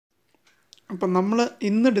അപ്പം നമ്മൾ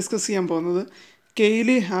ഇന്ന് ഡിസ്കസ് ചെയ്യാൻ പോകുന്നത്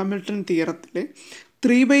കെയ്ലി ഹാമിൽട്ടൺ തിയറത്തിലെ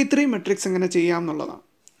 3/3 മെട്രിക്സ് എങ്ങനെ ചെയ്യാം എന്നുള്ളതാണ്.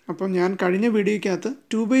 അപ്പം ഞാൻ കഴിഞ്ഞ വീഡിയോയ്ക്കകത്ത്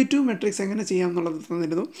 2/2 മെട്രിക്സ് എങ്ങനെ ചെയ്യാം എന്നുള്ളത്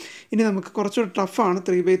തന്നിരുന്നു. ഇനി നമുക്ക് കുറച്ചുകൂടി ടഫാണ്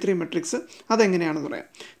 3/3 മെട്രിക്സ്. അതെങ്ങനെയാണെന്ന് പറയാം.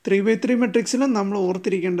 3/3 മെട്രിക്സിൽ നമ്മൾ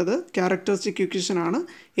ഓർത്തിരിക്കേണ്ടത് ക്യാരക്ടറിസ്റ്റിക് ഇക്വേഷനാണ്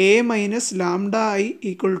a - λi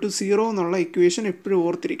 = 0 എന്നുള്ള ഇക്വേഷൻ എപ്പോഴും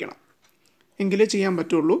ഓർത്തിരിക്കണം, എങ്കിലേ ചെയ്യാൻ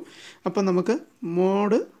പറ്റുള്ളൂ. അപ്പം നമുക്ക്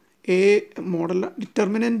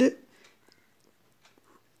ഡിറ്റർമിനൻറ്റ്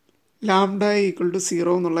λi =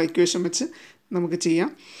 0 എന്നുള്ള ഇക്വേഷൻ വെച്ച് നമുക്ക് ചെയ്യാം.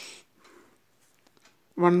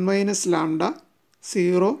 1 - λ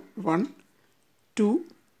 0 1 2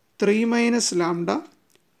 3 - λ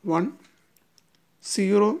 1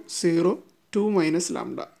 0 0 2 - λ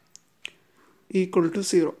 =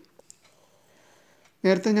 0.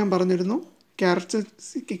 നേരത്തെ ഞാൻ പറഞ്ഞിരുന്നു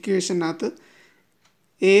ക്യാരക്ടറിസ്റ്റിക് ഇക്വേഷനകത്ത്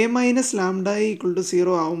a - λi =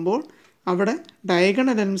 0 ആവുമ്പോൾ അവിടെ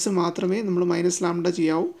ഡയഗണൽ എലമെൻറ്റ്സ് മാത്രമേ നമ്മൾ -λ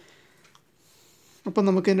ചെയ്യാവൂ. അപ്പം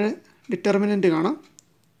നമുക്കിതിൻ്റെ ഡിറ്റർമിനൻറ്റ് കാണാം.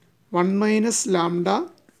 1 - λ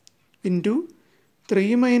ഇൻറ്റു 3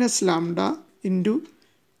 - λ ഇൻറ്റു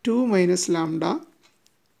 2 - λ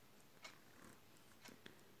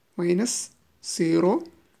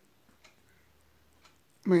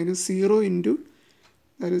 -0 ഇൻറ്റു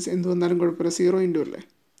എന്ത് വന്നാലും കുഴപ്പമില്ല, 0 ഇൻറ്റു അല്ലേ,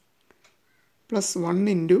 പ്ലസ് 1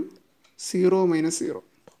 ഇൻറ്റു 0 - 0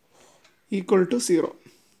 = 0.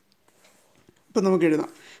 ഇപ്പം നമുക്ക്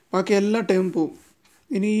എഴുതാം. ബാക്കി എല്ലാ ടേം പോവും.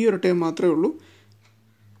 ഇനി ഈ ഒരു ടേം മാത്രമേ ഉള്ളൂ.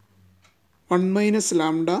 1 - λ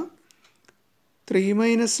 3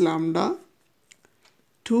 - λ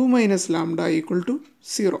 2 - λ =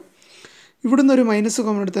 0. ഇവിടുന്ന് ഒരു മൈനസ്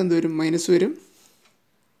കോമൺ എടുത്താൽ എന്ത് വരും? മൈനസ് വരും.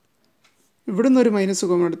 ഇവിടുന്ന് ഒരു മൈനസ്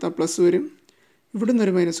കോമൺ എടുത്താൽ പ്ലസ് വരും. ഇവിടുന്ന്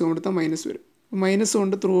ഒരു മൈനസ് കോമൺ എടുത്താൽ മൈനസ് വരും. മൈനസ്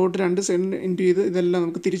കൊണ്ട് ത്രൂ ഔട്ട് രണ്ട് സൈഡിൽ ഇൻറ്റു ചെയ്ത് ഇതെല്ലാം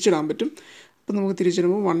നമുക്ക് തിരിച്ചിടാൻ പറ്റും. അപ്പം നമുക്ക്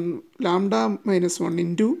തിരിച്ചിടുമ്പോൾ λ - 1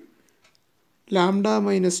 ഇൻറ്റു λ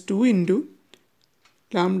 - 2 ഇൻറ്റു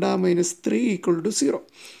λ - 3 = 0.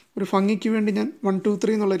 ഒരു ഭംഗിക്ക് വേണ്ടി ഞാൻ 1 2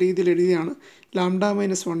 3 എന്നുള്ള രീതിയിൽ എഴുതിയാണ്. λ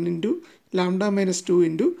 - 1 ഇൻറ്റു λ - 2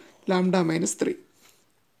 ഇൻറ്റു λ - 3.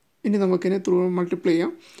 ഇനി നമുക്കിനെ ത്രൂ മൾട്ടിപ്ലൈ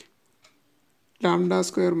ചെയ്യാം.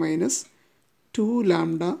 λ² minus 2λ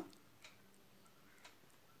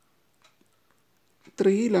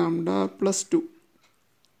 3λ plus 2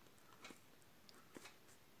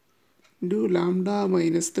 into λ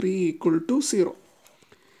 - 3 = 0.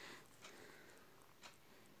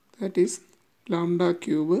 That is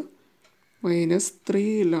λ³ minus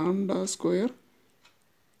 3λ²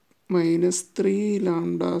 minus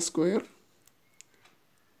 3λ²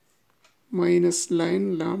 minus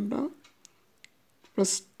 9λ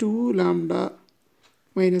plus 2λ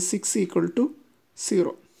minus 6 =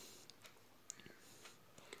 0.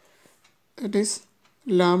 That is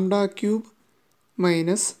λ³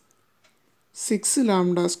 minus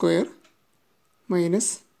 6λ² minus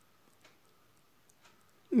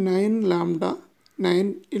 9λ 9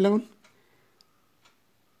 11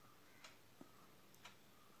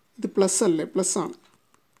 ഇത് പ്ലസ് അല്ലേ, പ്ലസ് ആണ്.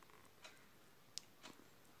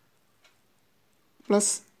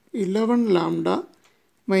 Plus 11λ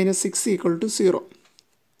minus 6 = 0.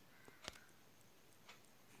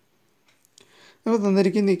 അപ്പോൾ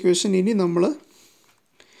തന്നിരിക്കുന്ന ഇക്വേഷൻ ഇനി നമ്മൾ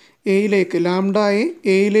എയിലേക്ക് ലാംഡയെ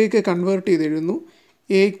എയിലേക്ക് കൺവേർട്ട് ചെയ്ത് എഴുതുന്നു.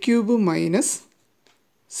 a³ minus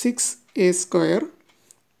 6a²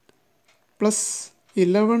 plus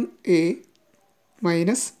 11a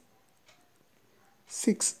minus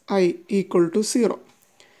 6i = 0.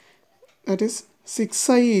 That is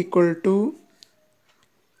 6i =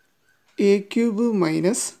 a³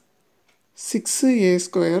 minus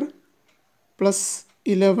 6a² plus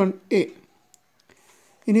 11a.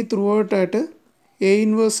 ഇനി ത്രൂ ഔട്ടായിട്ട് a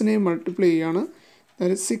ഇൻവേഴ്സിനെ മൾട്ടിപ്ലൈ ചെയ്യുകയാണ്.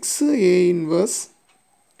 അതായത് 6a inverse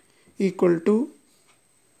 =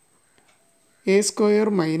 a²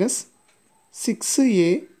 minus 6a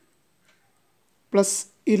plus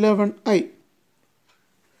 11i.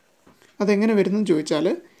 അതെങ്ങനെ വരുന്നെന്ന് ചോദിച്ചാൽ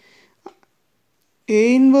a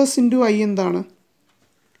ഇൻവേഴ്സ് ഇൻറ്റു i എന്താണ്?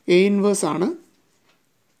 a ഇൻവേഴ്സ് ആണ്.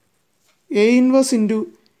 a inverse into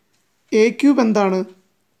a³ എന്താണ്?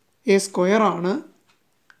 a² ആണ്.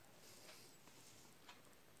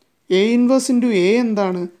 a ഇൻവേഴ്സ് ഇൻറ്റു a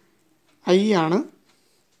എന്താണ്? i ആണ്.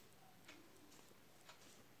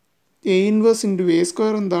 a ഇൻവേഴ്സ് ഇൻറ്റു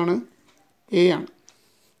a² എന്താണ്? a ആണ്.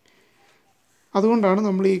 അതുകൊണ്ടാണ്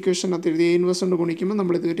നമ്മൾ ഈ ഇക്വേഷനകത്ത് എഴുതി a ഇൻവേഴ്സ് കൊണ്ട് ഗുണിക്കുമ്പോൾ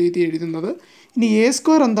നമ്മൾ ഇത് രീതി എഴുതുന്നത്. ഇനി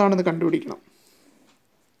a² എന്താണെന്ന് കണ്ടുപിടിക്കണം.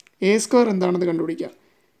 a² എന്താണെന്ന് കണ്ടുപിടിക്കാം.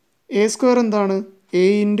 a² എന്താണ്? a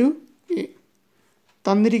into a.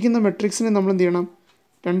 തന്നിരിക്കുന്ന മെട്രിക്സിനെ നമ്മൾ എന്ത് ചെയ്യണം?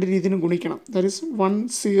 രണ്ട് രീതിയിലും ഗുണിക്കണം. That is 1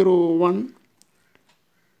 0 1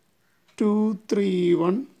 2 3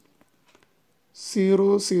 1 0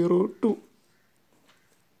 0 2.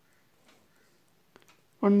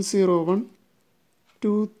 1 0 1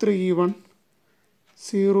 2 3 1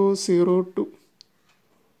 0 0 2.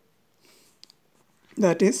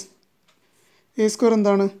 That is A square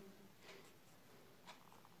എന്താണ്?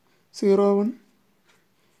 0 1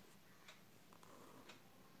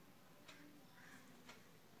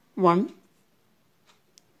 1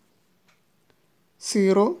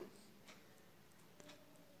 0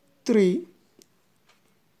 3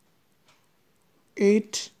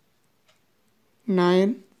 8 9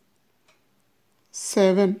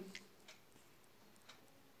 7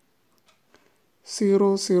 0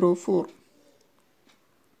 0 4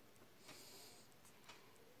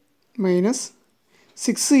 മൈനസ്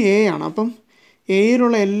 6a ആണ്. അപ്പം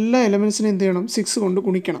എയിലുള്ള എല്ലാ എലമെൻസിനും എന്ത് ചെയ്യണം? 6 കൊണ്ട്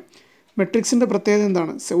ഗുണിക്കണം. മെട്രിക്സിൻ്റെ പ്രത്യേകത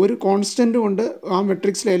എന്താണ്? ഒരു കോൺസ്റ്റൻ്റ് കൊണ്ട് ആ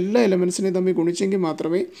മെട്രിക്സിലെ എല്ലാ എലമെൻസിനെയും തമ്മിൽ ഗുണിച്ചെങ്കിൽ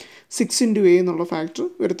മാത്രമേ 6 × a എന്നുള്ള ഫാക്ടർ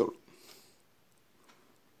വരത്തുള്ളൂ.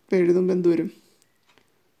 ഇപ്പോൾ എഴുതുമ്പോൾ എന്ത് വരും?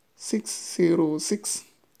 6 0 6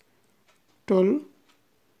 12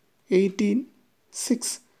 18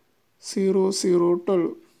 6 0 0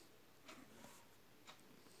 12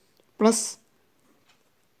 പ്ലസ്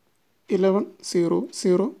 11 0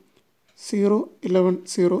 0 0 11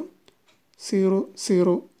 0 0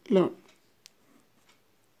 0 11.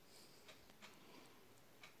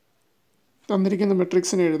 തന്നിരിക്കുന്ന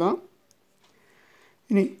മെട്രിക്സിനെ എഴുതാം.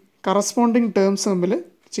 ഇനി കറസ്പോണ്ടിങ് ടേംസ് തമ്മിൽ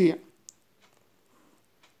ചെയ്യാം.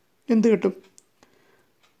 എന്ത് കിട്ടും?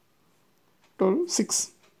 12 6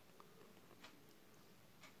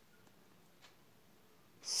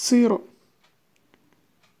 0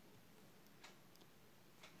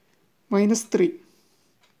 -3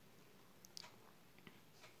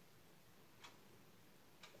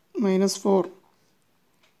 -4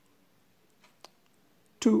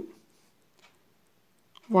 2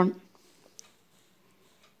 1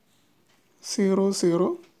 0 0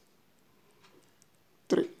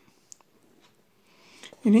 3.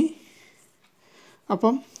 ഇനി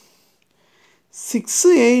അപ്പം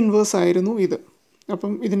 6a ഇൻവേഴ്സ് ആയിരുന്നു ഇത്.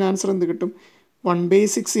 അപ്പം ഇതിന് ആൻസർ എന്ത് കിട്ടും?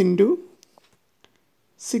 1/6 ഇൻറ്റു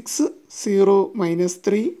 6 0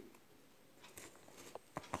 -3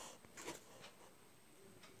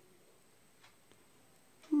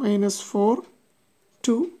 -4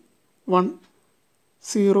 2 1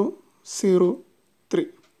 0 0 3.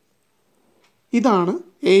 ഇതാണ്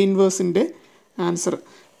എ ഇൻവേഴ്സിൻ്റെ ആൻസർ.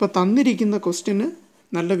 ഇപ്പോൾ തന്നിരിക്കുന്ന ക്വസ്റ്റ്യന്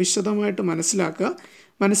നല്ല വിശദമായിട്ട്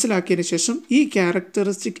മനസ്സിലാക്കിയതിന് ശേഷം ഈ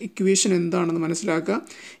ക്യാരക്ടറിസ്റ്റിക് ഇക്വേഷൻ എന്താണെന്ന് മനസ്സിലാക്കുക.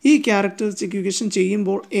 ഈ ക്യാരക്ടറിസ്റ്റിക് ഇക്വേഷൻ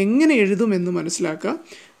ചെയ്യുമ്പോൾ എങ്ങനെ എഴുതുമെന്ന് മനസ്സിലാക്കുക.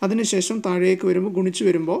 അതിനുശേഷം താഴേക്ക് വരുമ്പോൾ ഗുണിച്ച്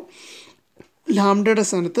വരുമ്പോൾ ലാംഡയുടെ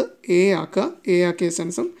സ്ഥാനത്ത് എ ആക്കിയ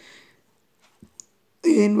ശേഷം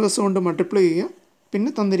എ ഇൻവേഴ്സ് കൊണ്ട് മൾട്ടിപ്ലൈ ചെയ്യുക.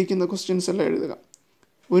 പിന്നെ തന്നിരിക്കുന്ന ക്വസ്റ്റ്യൻസ് എല്ലാം എഴുതുക.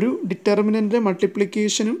 ഒരു ഡിറ്റർമിനൻ്റ്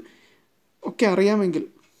മൾട്ടിപ്ലിക്കേഷനും ഒക്കെ അറിയാമെങ്കിൽ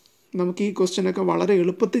നമുക്ക് ഈ ക്വസ്റ്റ്യനൊക്കെ വളരെ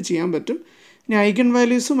എളുപ്പത്തിൽ ചെയ്യാൻ പറ്റും. ഇനി ഐഗൺ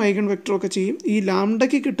വാല്യൂസും ഐഗൺ വെക്ടറും ഒക്കെ ചെയ്യും. ഈ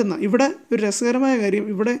ലാംഡയ്ക്ക് കിട്ടുന്ന ഇവിടെ ഒരു രസകരമായ കാര്യം,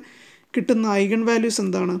 ഇവിടെ കിട്ടുന്ന ഐഗൺ വാല്യൂസ്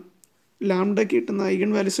എന്താണ്? ലാംഡയ്ക്ക് കിട്ടുന്ന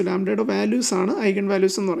ഐഗൺ വാല്യൂസ്, ലാംഡയുടെ വാല്യൂസാണ് ഐഗൺ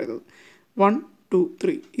വാല്യൂസ് എന്ന് പറയുന്നത്. 1 2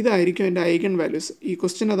 3 ഇതായിരിക്കും എൻ്റെ ഐഗൺ വാല്യൂസ്. ഈ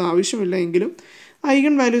ക്വസ്റ്റ്യൻ അത് ആവശ്യമില്ല എങ്കിലും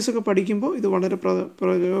ഐഗൺ വാല്യൂസൊക്കെ പഠിക്കുമ്പോൾ ഇത് വളരെ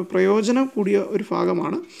പ്രയോജനം കൂടിയ ഒരു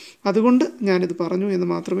ഭാഗമാണ്. അതുകൊണ്ട് ഞാനിത് പറഞ്ഞു എന്ന്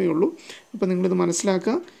മാത്രമേ ഉള്ളൂ. അപ്പോൾ നിങ്ങളിത്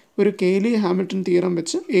മനസ്സിലാക്കുക. ഒരു കെയ്ലി ഹാമിൽട്ടൺ തിയറം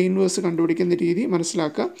വെച്ച് എ ഇൻവേഴ്സ് കണ്ടുപിടിക്കുന്ന രീതി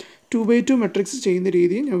മനസ്സിലാക്കുക. 2/2 മെട്രിക്സ് ചെയ്യുന്ന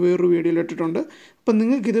രീതി ഞാൻ വേറൊരു വീഡിയോയിൽ ഇട്ടിട്ടുണ്ട്. അപ്പം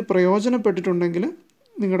നിങ്ങൾക്കിത് പ്രയോജനപ്പെട്ടിട്ടുണ്ടെങ്കിൽ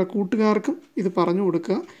നിങ്ങളുടെ കൂട്ടുകാർക്കും ഇത് പറഞ്ഞു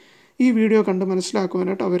കൊടുക്കുക. ഈ വീഡിയോ കണ്ട്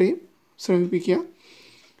മനസ്സിലാക്കുവാനായിട്ട് അവരെയും ശ്രമിപ്പിക്കുക.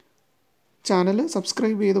 ചാനൽ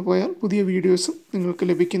സബ്സ്ക്രൈബ് ചെയ്ത് പോയാൽ പുതിയ വീഡിയോസും നിങ്ങൾക്ക്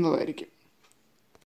ലഭിക്കുന്നതായിരിക്കും.